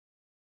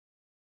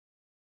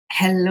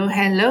Hello,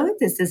 hello.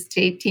 This is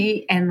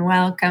JT, and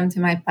welcome to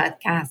my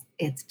podcast.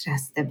 It's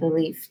Just a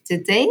Belief.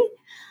 Today,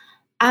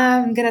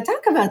 I'm going to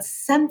talk about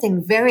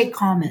something very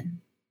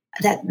common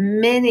that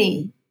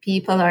many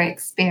people are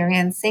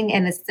experiencing,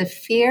 and it's the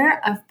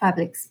fear of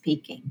public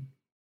speaking.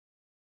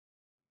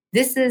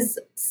 This is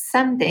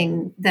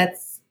something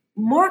that's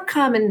more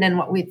common than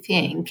what we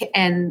think.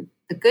 And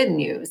the good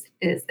news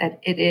is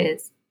that it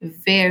is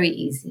very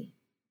easy,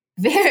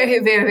 very,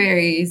 very,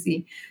 very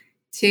easy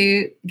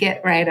to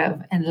get rid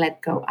of and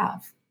let go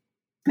of.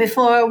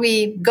 Before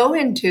we go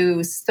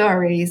into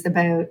stories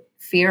about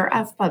fear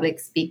of public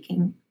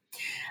speaking,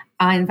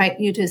 I invite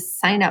you to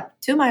sign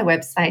up to my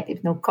website,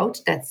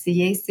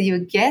 hypnocoach.ca, so you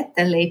get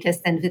the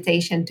latest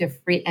invitation to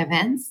free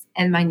events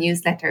and my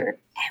newsletter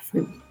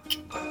every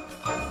week.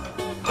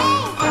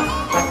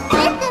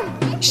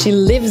 She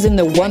lives in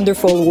the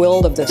wonderful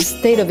world of the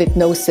state of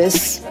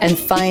hypnosis and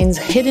finds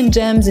hidden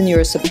gems in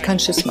your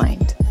subconscious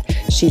mind.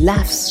 She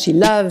laughs, she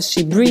loves,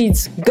 she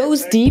breathes,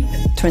 goes deep,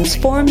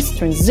 transforms,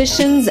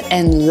 transitions,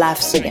 and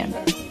laughs again.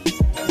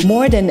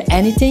 More than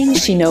anything,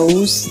 she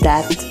knows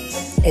that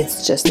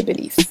it's just a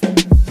belief.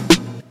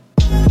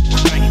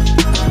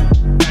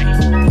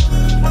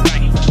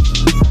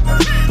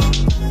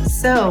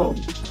 So,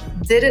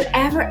 did it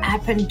ever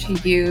happen to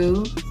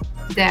you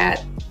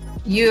that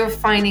you're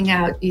finding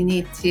out you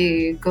need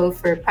to go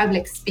for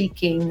public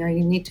speaking, or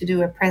you need to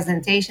do a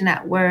presentation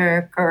at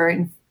work, or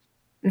in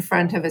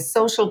front of a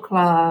social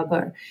club,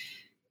 or,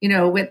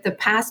 with the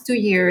past 2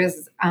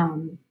 years,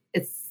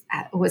 it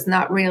was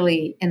not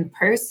really in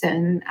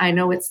person. I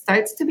know it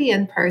starts to be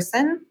in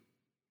person.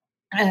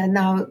 And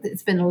now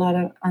it's been a lot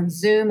of on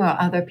Zoom or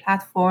other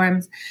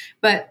platforms.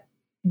 But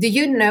do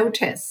you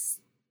notice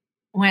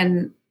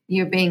when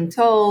you're being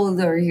told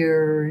or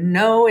you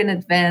know in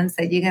advance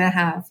that you're going to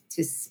have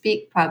to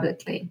speak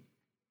publicly,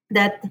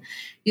 that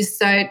you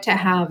start to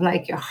have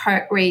like your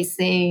heart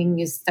racing,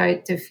 you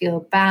start to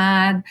feel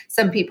bad.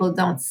 Some people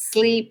don't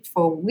sleep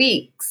for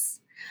weeks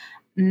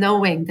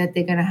knowing that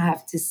they're going to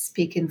have to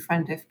speak in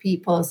front of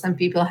people. Some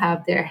people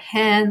have their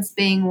hands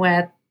being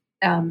wet,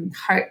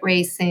 heart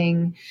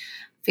racing,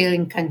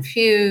 feeling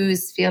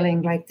confused,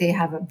 feeling like they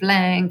have a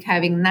blank,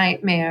 having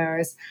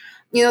nightmares.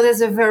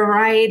 There's a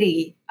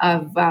variety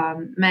of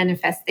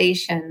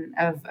manifestation,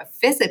 of a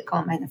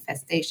physical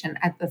manifestation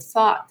at the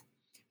thought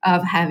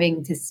of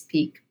having to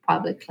speak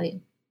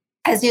publicly.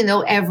 As you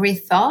know, every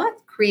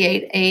thought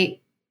creates a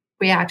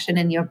reaction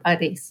in your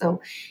body.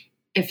 So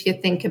if you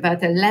think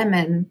about a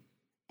lemon,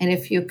 and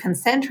if you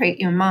concentrate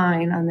your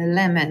mind on the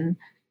lemon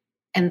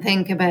and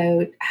think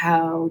about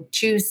how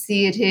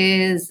juicy it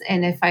is,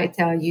 and if I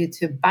tell you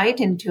to bite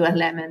into a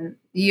lemon,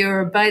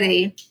 your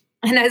body,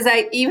 and as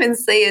I even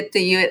say it to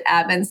you, it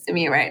happens to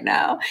me right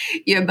now,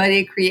 your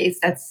body creates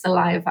that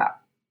saliva.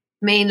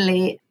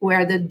 Mainly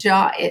where the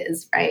jaw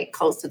is, right?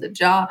 Close to the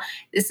jaw.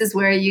 This is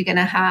where you're going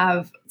to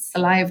have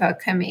saliva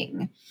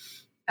coming,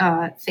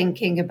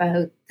 thinking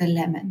about the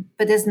lemon.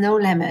 But there's no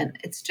lemon.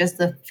 It's just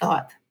the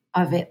thought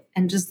of it.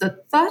 And just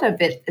the thought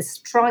of it is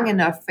strong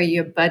enough for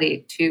your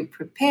body to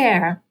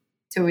prepare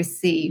to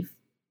receive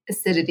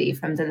acidity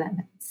from the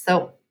lemon.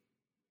 So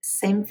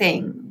same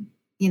thing,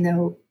 you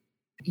know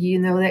that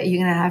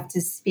you're going to have to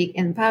speak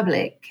in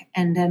public,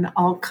 and then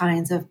all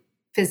kinds of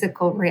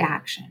physical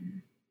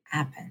reaction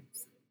happens.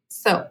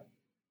 So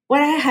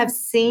what I've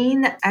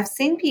seen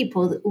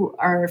people who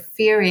are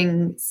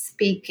fearing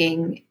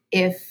speaking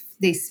if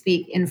they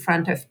speak in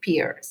front of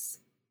peers.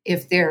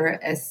 If they're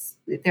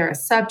a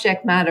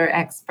subject matter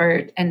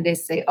expert and they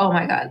say, oh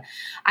my God,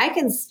 I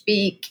can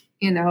speak,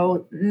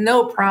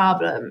 no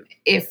problem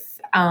if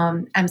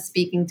I'm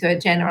speaking to a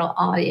general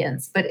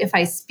audience. But if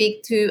I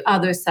speak to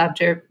other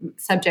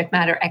subject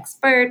matter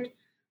expert,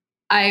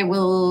 I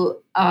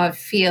will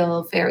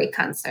feel very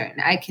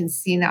concerned. I can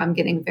see now I'm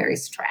getting very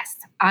stressed.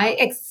 I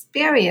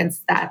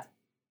experienced that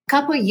a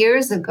couple of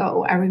years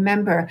ago. I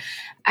remember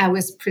I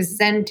was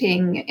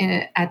presenting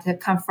at the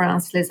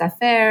Conférence Les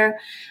Affaires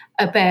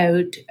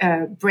about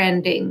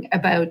branding,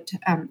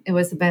 it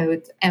was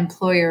about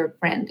employer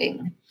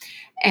branding.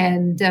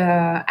 And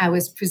I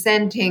was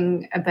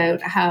presenting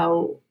about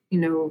how,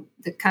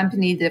 the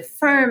company, the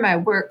firm I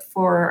worked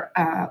for,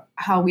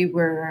 how we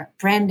were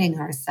branding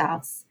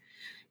ourselves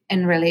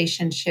in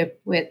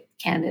relationship with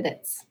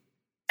candidates.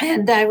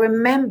 And I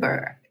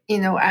remember,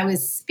 I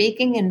was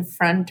speaking in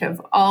front of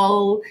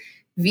all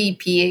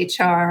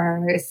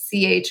VPHR,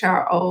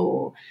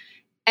 CHRO,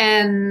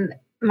 and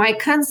my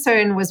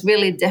concern was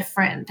really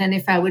different than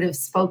if I would have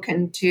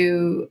spoken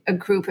to a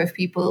group of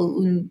people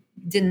who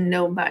didn't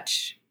know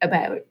much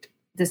about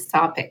this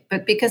topic.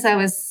 But because I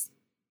was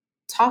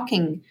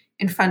talking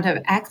in front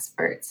of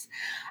experts,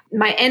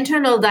 my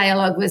internal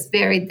dialogue was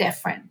very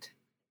different.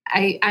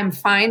 I'm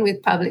fine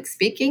with public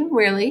speaking,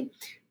 really.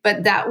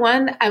 But that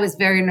one, I was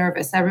very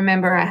nervous. I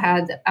remember I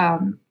had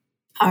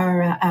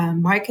our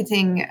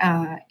marketing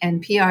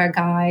and PR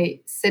guy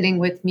sitting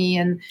with me,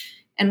 and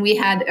we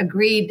had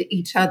agreed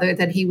each other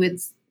that he would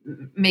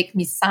make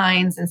me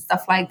signs and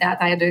stuff like that,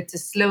 either to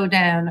slow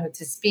down or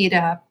to speed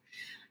up.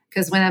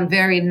 because when I'm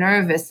very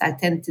nervous, I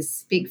tend to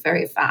speak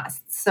very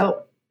fast.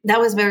 So that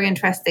was very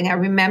interesting. I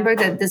remember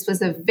that this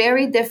was a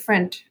very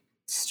different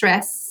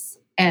stress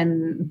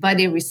and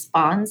body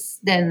response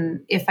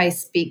than if I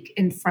speak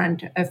in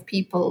front of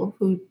people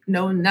who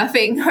know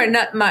nothing or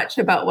not much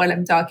about what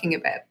I'm talking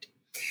about.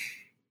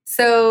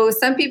 So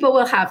some people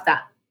will have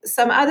that.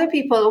 Some other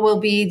people will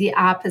be the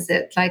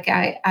opposite. Like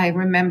I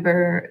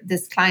remember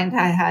this client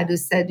I had who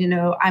said,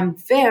 I'm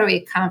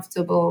very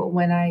comfortable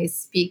when I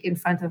speak in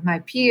front of my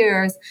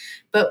peers,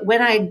 but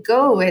when I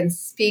go and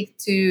speak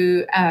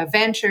to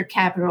venture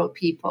capital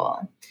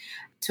people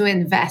to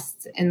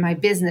invest in my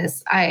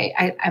business,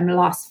 I'm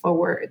lost for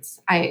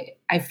words. I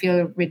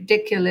feel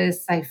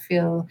ridiculous. I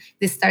feel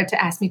they start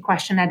to ask me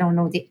questions. I don't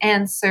know the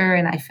answer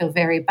and I feel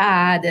very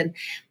bad.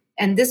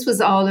 And this was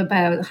all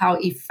about how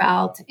he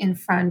felt in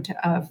front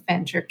of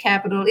venture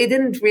capital. He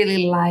didn't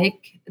really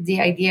like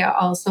the idea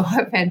also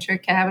of venture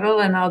capital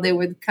and how they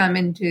would come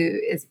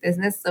into his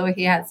business. So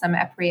he had some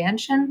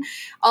apprehension.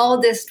 All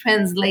this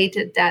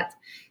translated that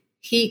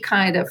he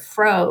kind of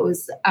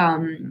froze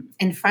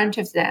in front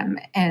of them.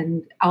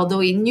 And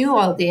although he knew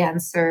all the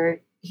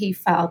answer, he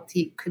felt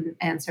he couldn't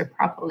answer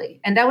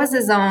properly. And that was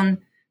his own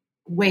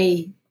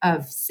way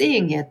of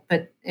seeing it.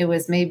 But it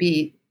was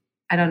maybe,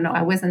 I don't know,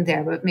 I wasn't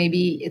there, but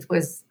maybe it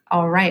was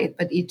all right,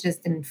 but he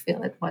just didn't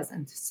feel it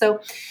wasn't. So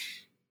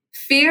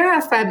fear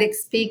of public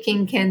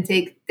speaking can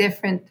take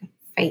different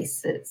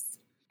faces.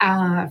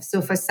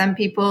 So for some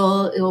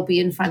people, it will be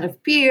in front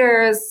of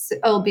peers. It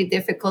will be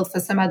difficult.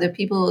 For some other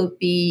people, it will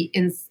be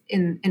in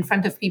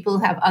front of people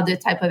who have other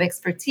type of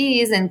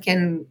expertise and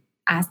can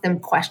ask them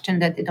questions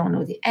that they don't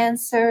know the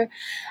answer.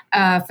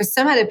 For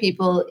some other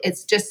people,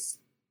 it's just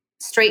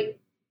straight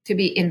to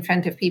be in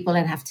front of people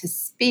and have to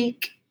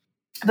speak.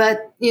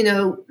 But,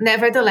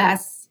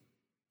 nevertheless,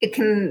 it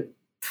can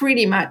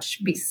pretty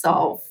much be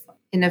solved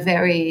in a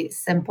very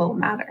simple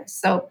manner.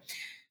 So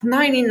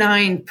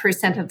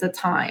 99% of the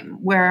time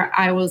where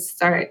I will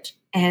start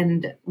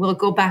and we'll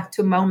go back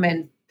to a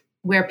moment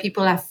where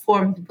people have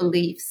formed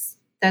beliefs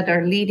that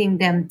are leading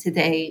them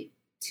today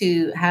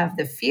to have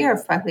the fear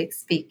of public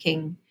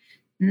speaking,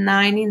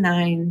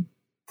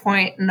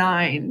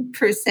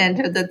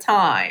 99.9% of the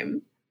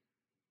time,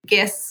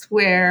 guess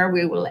where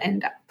we will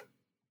end up?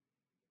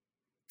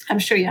 I'm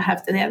sure you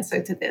have the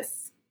answer to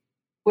this.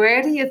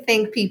 Where do you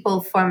think people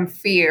form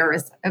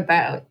fears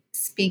about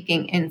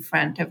speaking in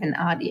front of an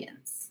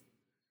audience?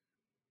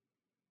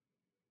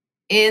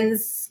 In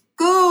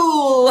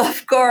school,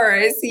 of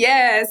course,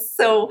 yes.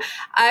 So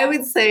I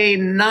would say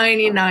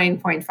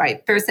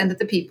 99.5% of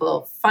the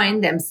people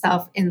find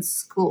themselves in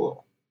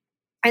school.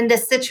 And the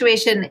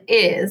situation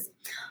is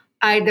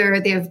either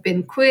they've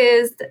been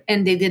quizzed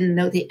and they didn't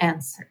know the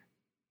answer.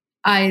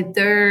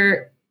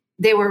 Either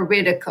they were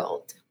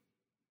ridiculed.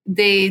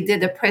 They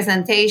did a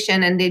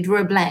presentation and they drew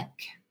a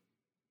blank.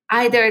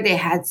 Either they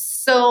had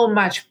so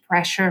much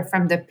pressure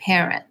from the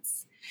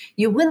parents.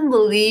 You wouldn't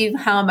believe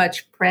how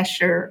much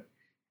pressure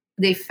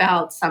they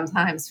felt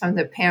sometimes from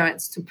the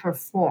parents to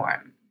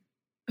perform.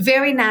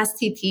 Very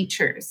nasty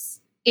teachers,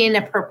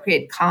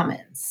 inappropriate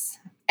comments.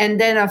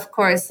 And then, of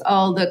course,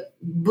 all the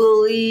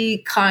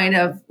bully kind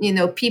of,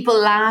 people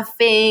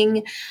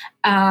laughing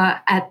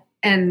at,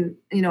 and,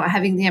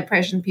 having the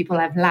impression people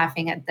are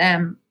laughing at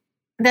them.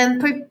 Then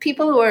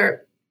people who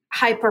are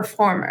high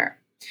performer,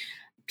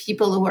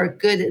 people who are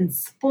good in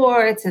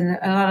sports and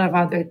a lot of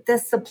other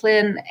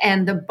discipline,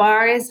 and the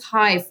bar is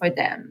high for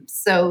them.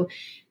 So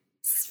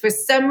for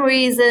some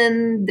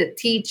reason, the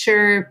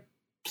teacher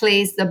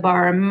placed the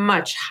bar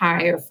much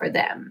higher for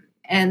them,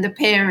 and the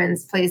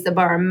parents placed the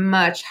bar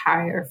much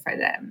higher for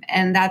them.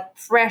 And that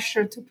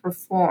pressure to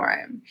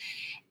perform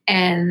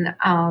and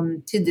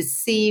to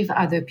deceive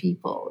other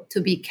people,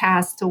 to be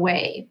cast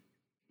away.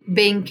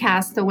 Being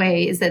cast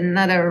away is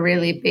another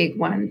really big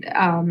one.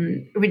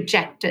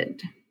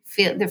 Rejected,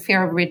 the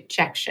fear of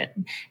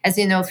rejection. As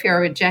you know, fear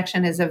of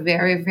rejection is a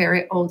very,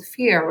 very old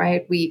fear,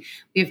 right? We've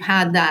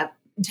had that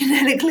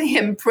genetically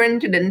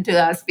imprinted into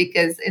us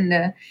because in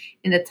the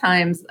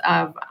times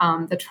of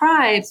the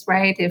tribes,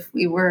 right? If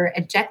we were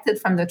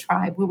ejected from the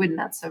tribe, we would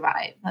not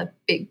survive. A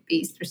big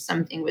beast or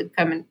something would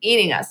come and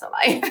eating us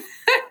alive.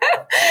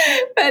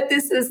 But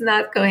this is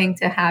not going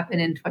to happen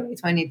in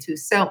 2022.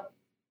 So,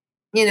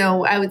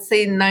 I would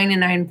say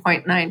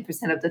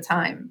 99.9% of the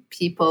time,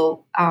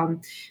 people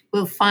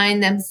will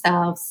find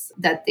themselves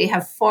that they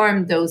have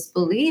formed those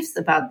beliefs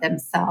about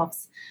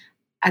themselves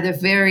at a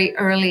very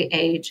early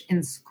age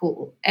in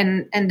school.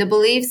 And the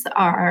beliefs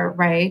are,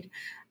 right,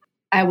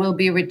 I will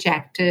be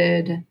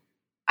rejected.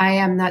 I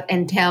am not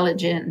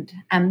intelligent.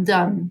 I'm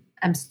dumb.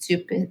 I'm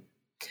stupid.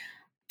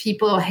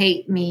 People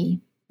hate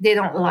me. They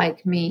don't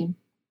like me.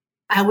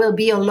 I will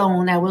be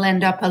alone. I will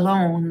end up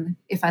alone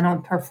if I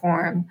don't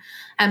perform.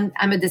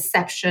 I'm a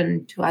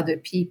deception to other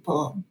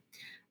people.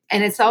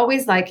 And it's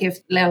always like if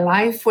their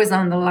life was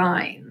on the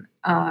line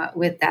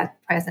with that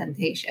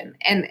presentation.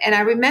 And I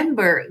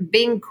remember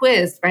being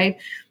quizzed, right?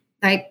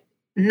 Like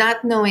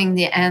not knowing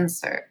the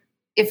answer.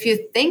 If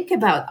you think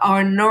about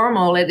how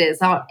normal it is,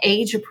 how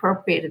age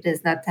appropriate it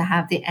is not to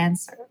have the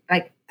answer.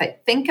 Like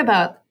Like, think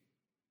about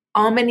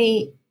how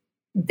many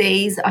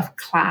days of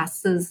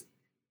classes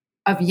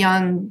of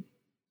young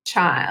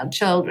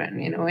children,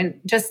 in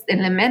just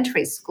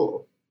elementary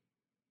school,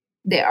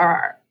 there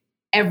are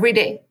every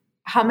day.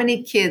 How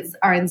many kids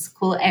are in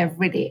school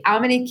every day? How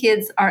many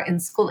kids are in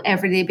school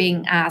every day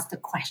being asked a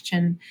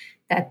question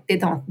that they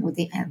don't know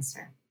the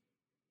answer?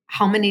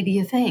 How many do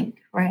you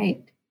think,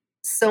 right?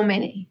 So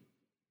many.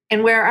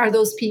 And where are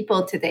those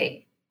people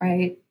today,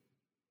 right?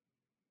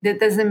 That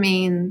doesn't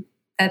mean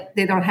that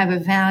they don't have a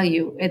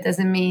value. It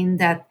doesn't mean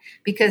that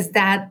because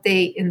that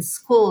day in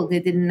school they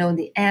didn't know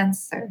the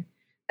answer,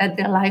 that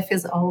their life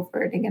is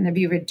over, they're going to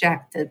be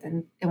rejected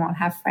and they won't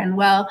have friends.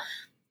 Well,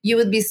 you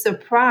would be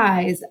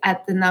surprised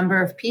at the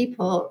number of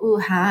people who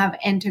have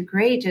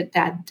integrated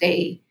that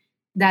day,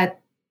 that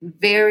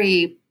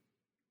very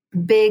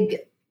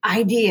big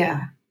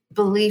idea,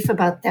 belief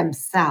about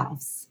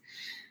themselves,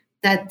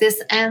 that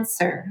this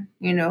answer,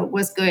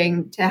 was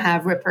going to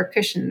have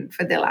repercussion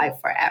for their life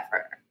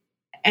forever.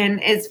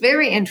 And it's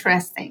very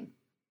interesting.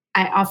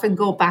 I often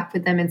go back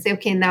with them and say,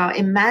 okay, now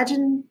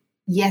imagine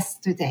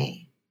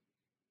yesterday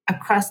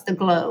across the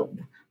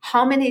globe,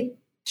 how many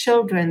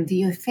children do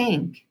you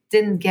think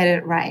didn't get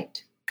it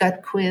right,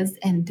 got quizzed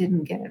and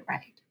didn't get it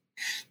right?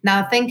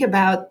 Now think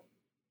about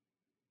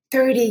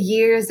 30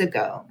 years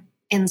ago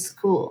in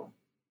school.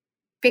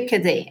 Pick a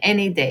day,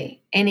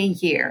 any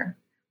year.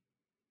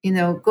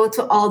 Go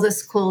to all the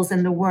schools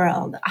in the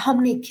world. How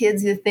many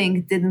kids you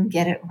think didn't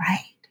get it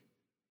right?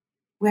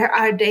 Where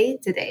are they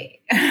today?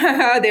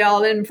 Are they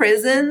all in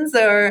prisons,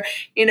 or,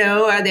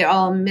 are they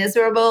all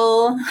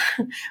miserable?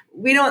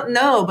 We don't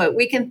know, but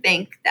we can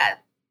think that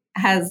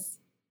has,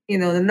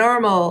 the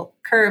normal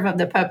curve of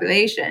the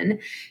population.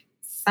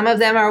 Some of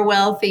them are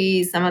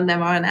wealthy, some of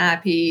them are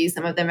unhappy,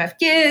 some of them have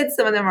kids,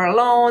 some of them are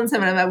alone,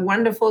 some of them have a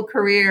wonderful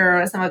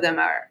career, some of them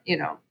are,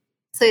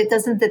 so it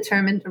doesn't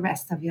determine the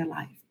rest of your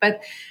life.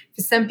 But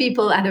for some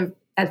people at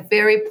that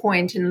very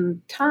point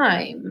in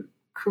time,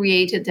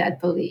 created that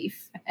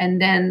belief and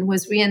then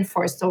was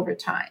reinforced over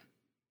time.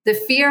 The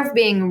fear of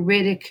being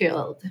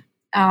ridiculed,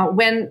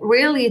 when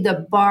really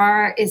the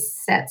bar is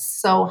set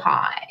so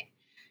high.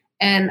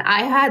 And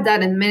I had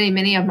that in many,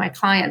 many of my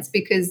clients,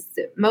 because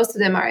most of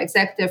them are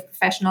executive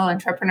professional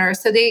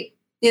entrepreneurs. So they,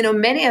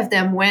 many of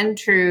them went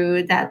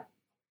through that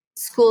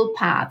school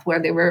path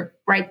where they were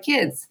bright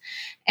kids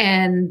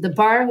and the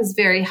bar was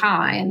very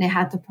high and they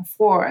had to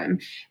perform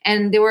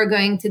and they were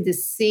going to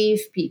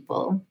deceive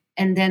people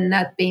and then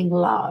not being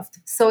loved.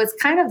 So it's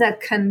kind of that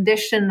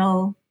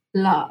conditional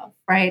love,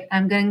 right?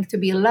 I'm going to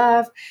be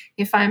loved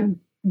if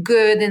I'm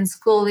good in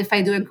school. If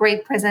I do a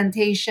great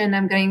presentation,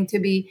 I'm going to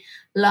be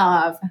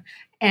loved.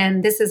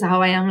 And this is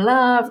how I am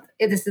loved.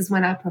 This is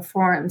when I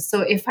perform.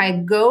 So if I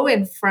go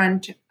in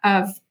front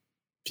of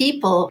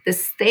people, the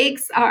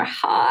stakes are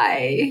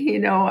high.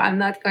 I'm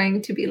not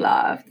going to be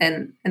loved.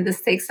 And the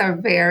stakes are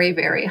very,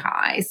 very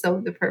high.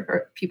 So the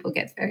people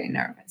get very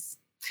nervous.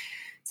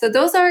 So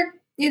those are,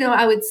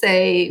 I would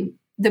say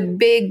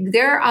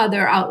there are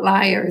other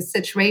outliers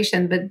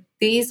situation, but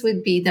these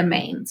would be the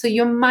main. So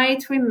you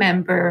might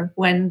remember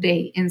one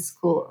day in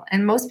school,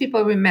 and most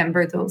people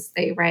remember those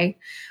days, right?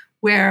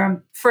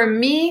 Where for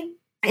me,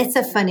 it's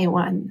a funny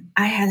one.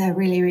 I had a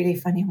really, really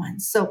funny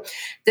one. So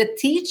the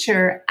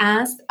teacher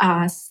asked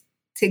us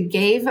to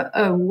give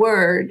a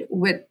word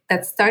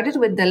that started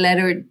with the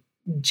letter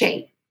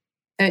G,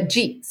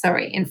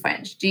 in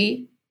French,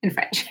 G in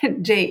French,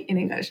 J in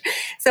English.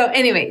 So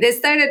anyway,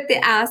 they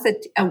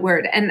asked a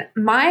word, and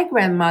my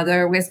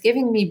grandmother was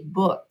giving me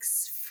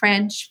books,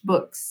 French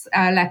books,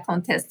 La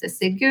Comtesse de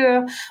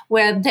Ségur,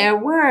 where there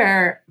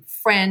were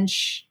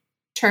French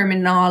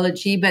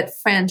terminology, but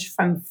French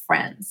from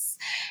France.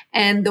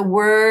 And the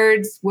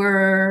words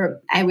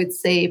were, I would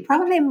say,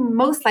 probably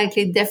most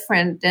likely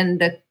different than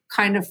the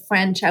kind of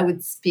French I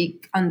would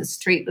speak on the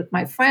street with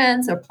my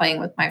friends or playing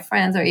with my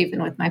friends or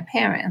even with my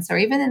parents or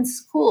even in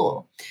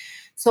school.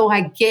 So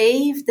I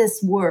gave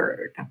this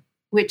word,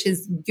 which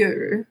is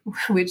gueux,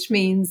 which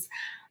means,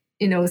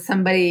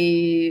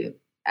 somebody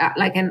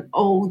like an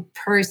old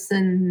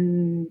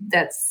person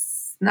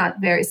that's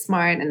not very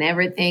smart and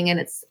everything,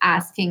 and it's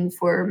asking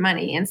for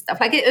money and stuff.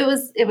 Like it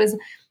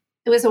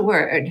was a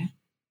word.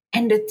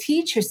 And the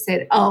teacher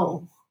said,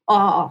 oh,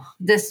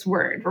 this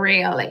word,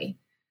 really?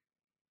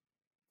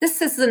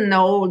 This is an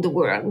old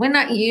word. We're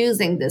not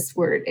using this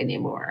word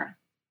anymore.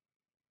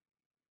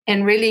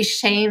 And really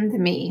shamed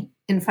me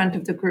in front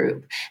of the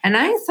group. And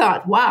I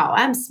thought, wow,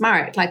 I'm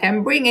smart. Like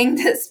I'm bringing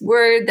this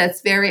word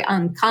that's very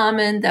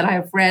uncommon that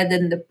I've read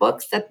in the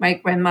books that my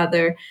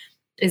grandmother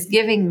is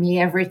giving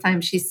me every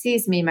time she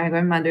sees me. My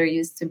grandmother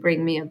used to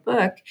bring me a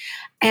book.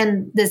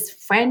 And this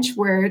French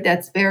word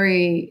that's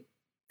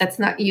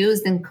not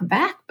used in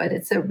Quebec, but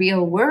it's a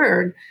real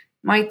word.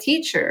 My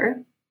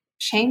teacher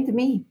shamed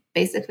me,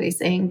 basically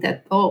saying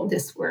that,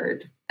 this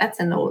word, that's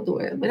an old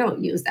word. We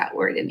don't use that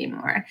word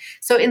anymore.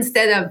 So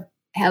instead of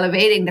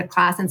elevating the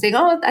class and saying,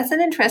 that's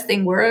an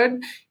interesting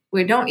word,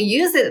 we don't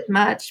use it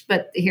much,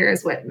 but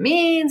here's what it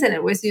means. And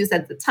it was used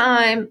at the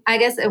time. I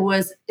guess it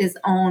was his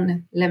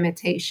own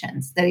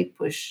limitations that he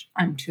pushed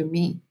onto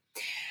me.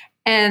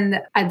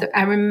 And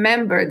I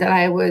remember that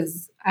I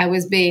was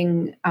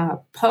being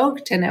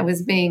poked, and I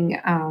was being,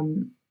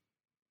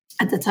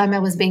 at the time I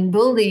was being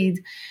bullied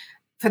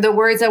for the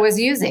words I was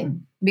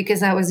using,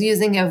 because I was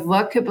using a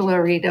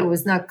vocabulary that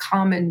was not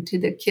common to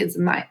the kids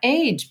my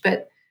age,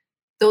 but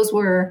those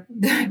were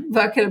the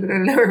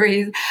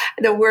vocabularies,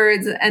 the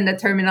words and the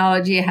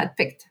terminology I had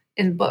picked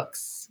in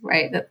books,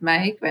 right? That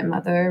my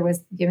grandmother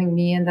was giving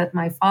me, and that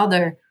my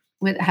father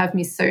would have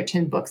me search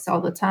in books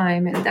all the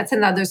time. And that's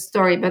another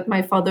story, but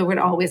my father would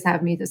always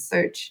have me to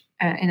search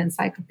an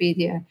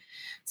encyclopedia.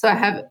 So I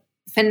have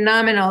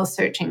phenomenal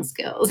searching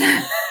skills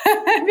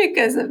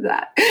because of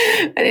that.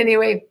 But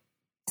anyway,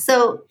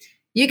 so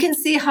you can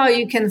see how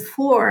you can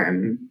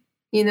form,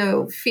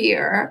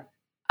 fear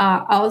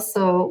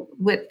also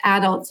with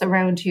adults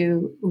around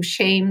you who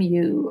shame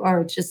you,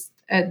 or just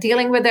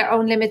dealing with their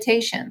own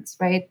limitations,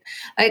 right?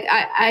 Like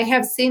I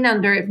have seen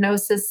under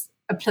hypnosis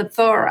a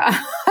plethora,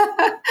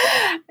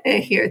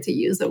 here to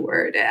use a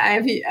word.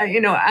 I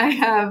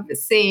have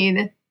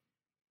seen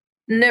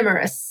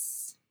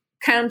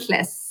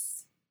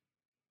countless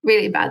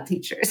really bad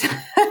teachers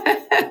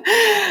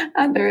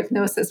under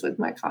hypnosis with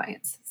my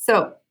clients.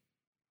 So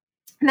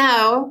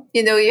now,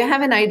 you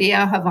have an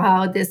idea of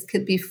how this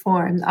could be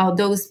formed, how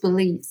those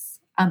beliefs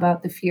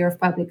about the fear of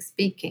public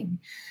speaking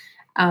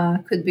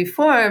could be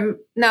formed.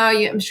 Now,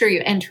 I'm sure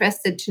you're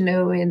interested to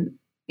know in,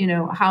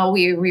 how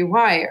we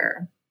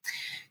rewire.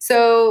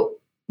 So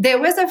there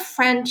was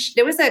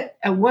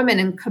a woman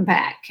in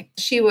Quebec.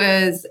 She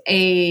was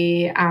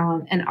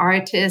an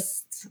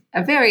artist,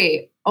 a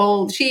very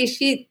old,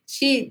 she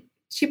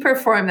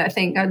performed, I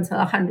think, until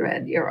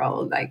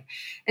 100-year-old,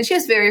 and she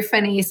was very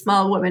funny,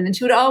 small woman. And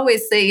she would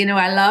always say,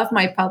 I love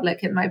my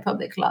public and my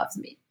public loves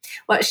me.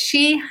 Well,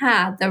 she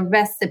had the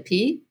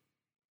recipe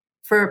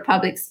for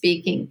public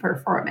speaking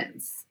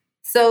performance.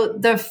 So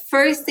the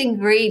first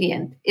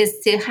ingredient is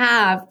to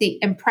have the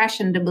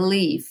impression, the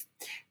belief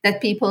that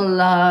people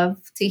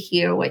love to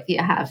hear what you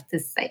have to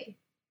say.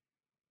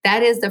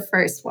 That is the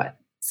first one.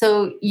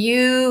 So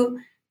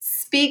you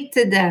speak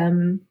to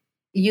them,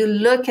 you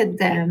look at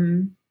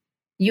them,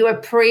 you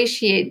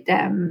appreciate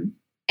them,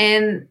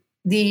 and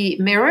the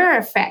mirror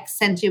effect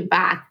sends you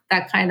back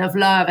that kind of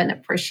love and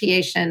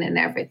appreciation and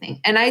everything.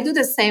 And I do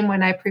the same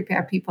when I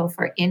prepare people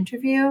for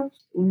interview.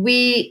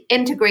 We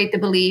integrate the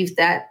belief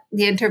that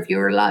the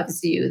interviewer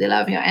loves you, they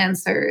love your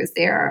answers,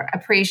 they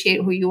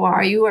appreciate who you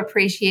are, you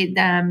appreciate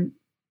them.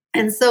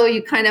 And so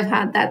you kind of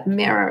have that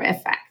mirror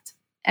effect.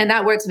 And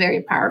that works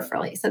very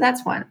powerfully. So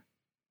that's one.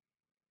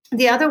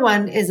 The other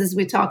one is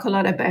we talk a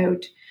lot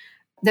about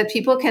that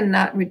people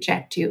cannot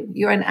reject you.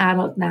 You're an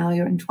adult now,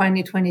 you're in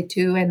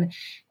 2022,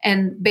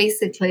 and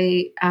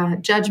basically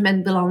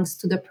judgment belongs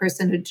to the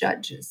person who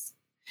judges.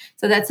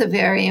 So that's a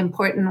very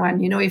important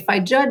one. If I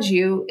judge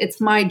you,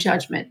 it's my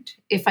judgment.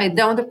 If I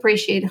don't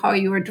appreciate how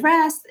you are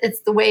dressed,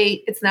 it's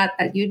not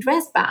that you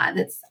dress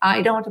bad,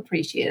 I don't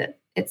appreciate it.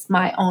 It's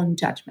my own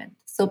judgment.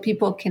 So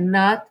people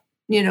cannot,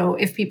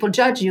 if people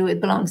judge you, it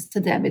belongs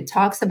to them. It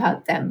talks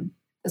about them,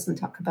 doesn't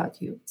talk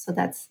about you. So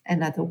that's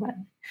another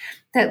one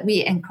that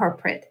we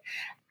incorporate.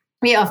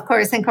 We, of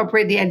course,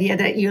 incorporate the idea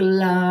that you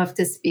love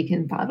to speak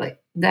in public,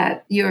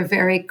 that you're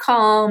very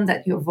calm,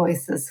 that your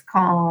voice is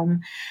calm,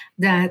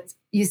 that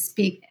you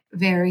speak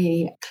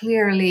very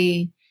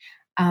clearly.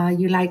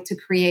 You like to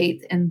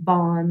create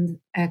bonds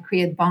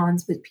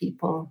with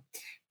people.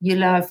 You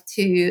love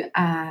to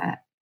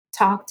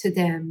talk to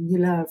them. You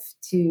love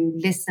to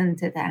listen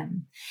to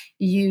them.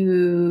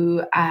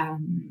 You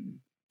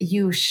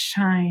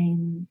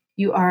shine.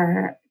 You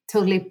are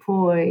totally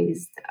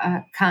poised,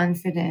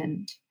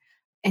 confident,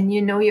 and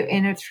you know your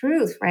inner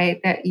truth,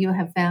 right? That you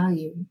have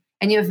value,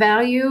 and your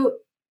value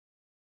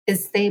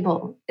is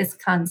stable, is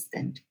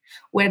constant.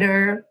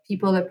 Whether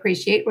people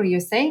appreciate what you're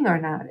saying or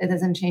not, it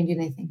doesn't change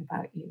anything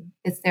about you.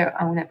 It's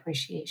their own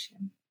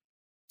appreciation.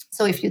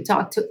 So if you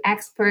talk to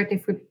expert,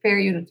 if we prepare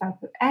you to talk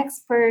to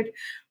expert,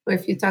 or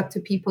if you talk to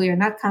people you're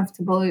not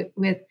comfortable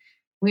with,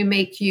 we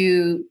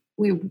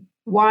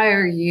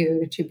wire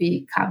you to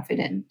be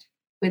confident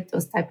with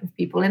those type of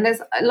people. And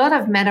there's a lot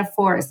of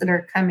metaphors that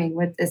are coming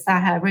with this.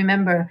 I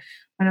remember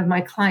one of my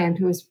clients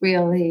who was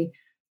really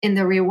in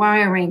the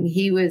rewiring.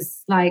 He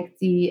was like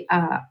the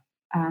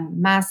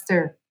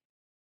master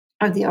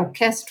of the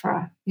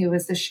orchestra. He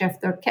was the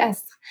chef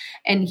d'orchestre.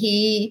 And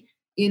he,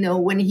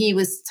 when he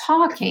was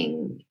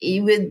talking,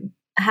 he would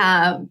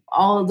have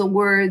all the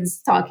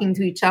words talking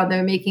to each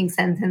other, making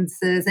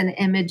sentences and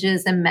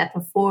images and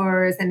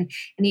metaphors. And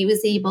he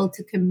was able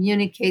to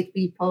communicate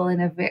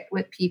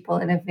with people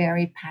in a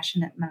very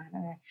passionate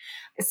manner.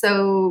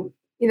 So,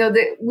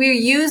 we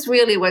use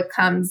really what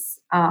comes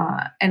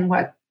and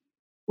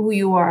who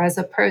you are as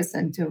a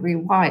person to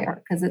rewire,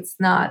 because it's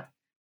not,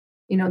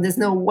 there's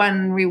no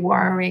one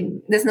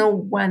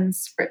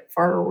script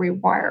for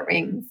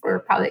rewiring for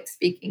public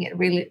speaking.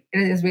 It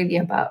is really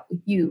about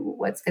you,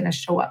 what's going to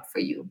show up for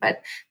you.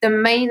 But the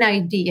main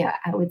idea,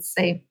 I would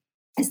say,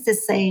 is to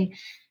say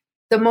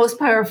the most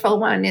powerful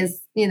one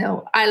is,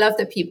 I love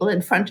the people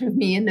in front of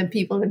me and the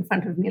people in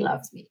front of me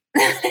loves me.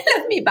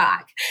 Love me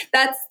back.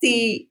 I'd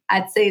say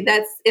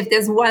that's, if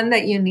there's one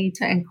that you need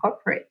to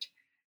incorporate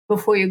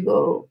before you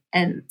go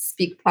and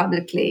speak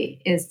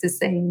publicly, is to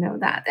say,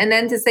 that. And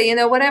then to say,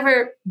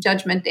 whatever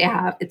judgment they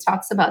have, it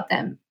talks about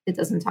them. It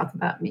doesn't talk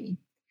about me.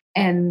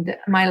 And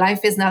my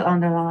life is not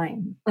on the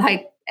line.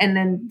 And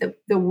then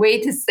the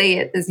way to say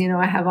it is,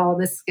 I have all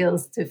the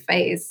skills to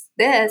face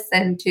this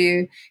and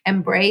to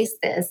embrace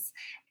this.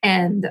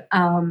 And,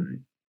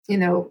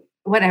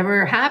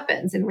 whatever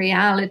happens in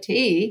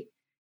reality,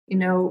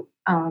 your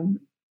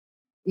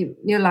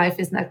life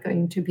is not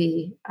going to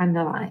be on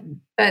the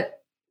line. But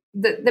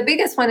the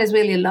biggest one is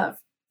really love.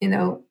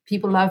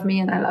 People love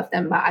me and I love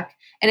them back.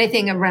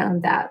 Anything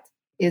around that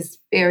is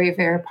very,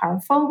 very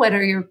powerful,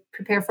 whether you're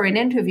prepared for an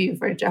interview,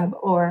 for a job,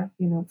 or,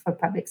 for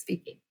public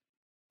speaking.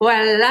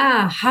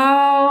 Voila.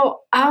 How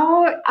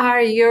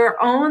are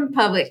your own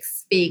public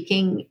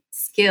speaking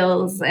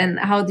skills, and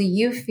how do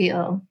you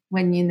feel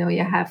when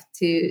you have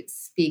to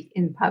speak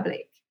in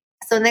public?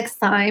 So next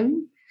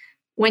time,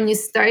 when you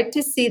start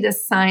to see the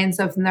signs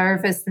of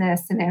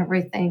nervousness and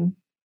everything,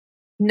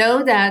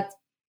 know that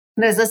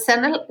there's a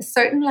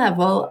certain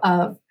level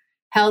of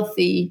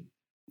healthy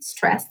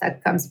stress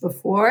that comes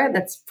before,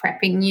 that's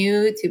prepping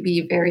you to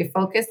be very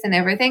focused and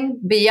everything.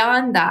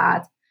 Beyond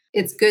that,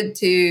 it's good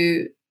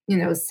to,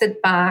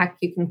 sit back.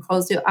 You can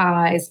close your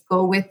eyes,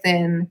 go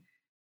within,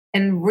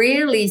 and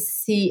really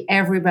see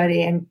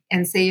everybody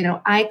and say,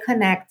 I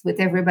connect with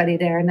everybody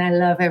there and I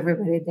love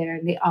everybody there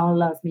and they all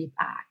love me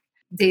back.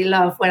 They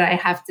love what I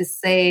have to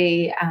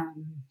say.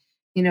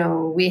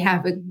 We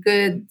have a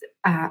good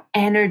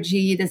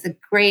energy. There's a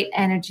great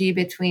energy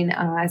between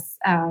us.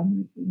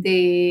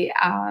 They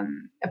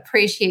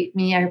appreciate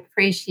me. I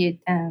appreciate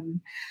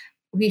them.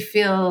 We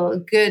feel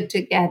good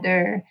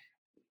together.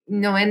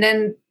 And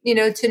then,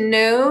 to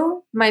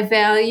know my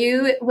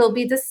value will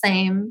be the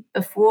same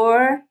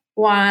before,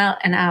 while,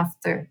 and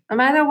after. No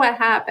matter what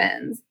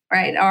happens,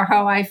 right, or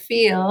how I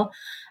feel,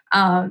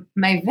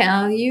 my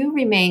value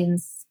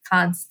remains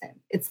constant.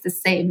 It's the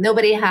same.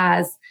 Nobody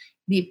has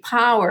the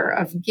power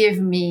of give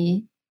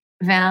me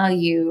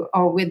value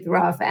or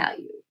withdraw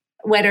value.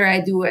 Whether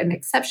I do an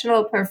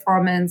exceptional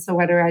performance or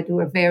whether I do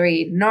a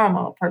very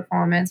normal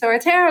performance or a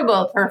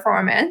terrible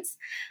performance,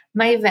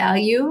 my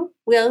value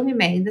will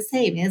remain the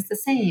same. It's the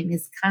same.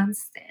 It's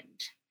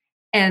constant.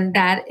 And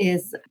that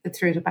is the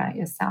truth about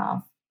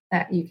yourself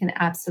that you can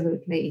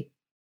absolutely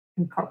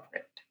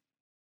incorporate.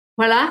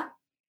 Voila.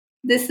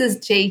 This is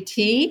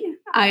JT.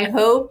 I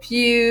hope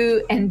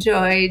you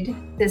enjoyed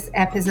this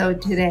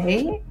episode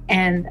today,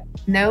 and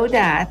know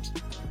that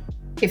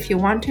if you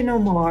want to know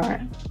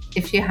more,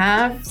 if you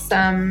have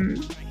some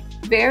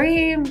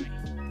very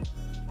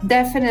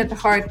definite,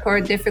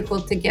 hardcore,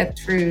 difficult to get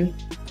through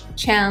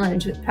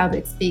challenge with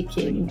public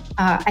speaking,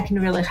 I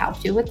can really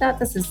help you with that.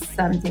 This is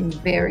something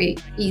very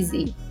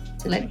easy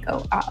to let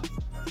go of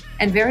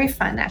and very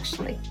fun,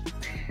 actually.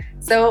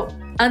 So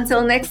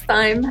until next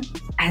time,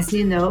 as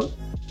you know,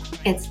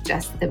 it's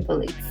just the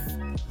belief.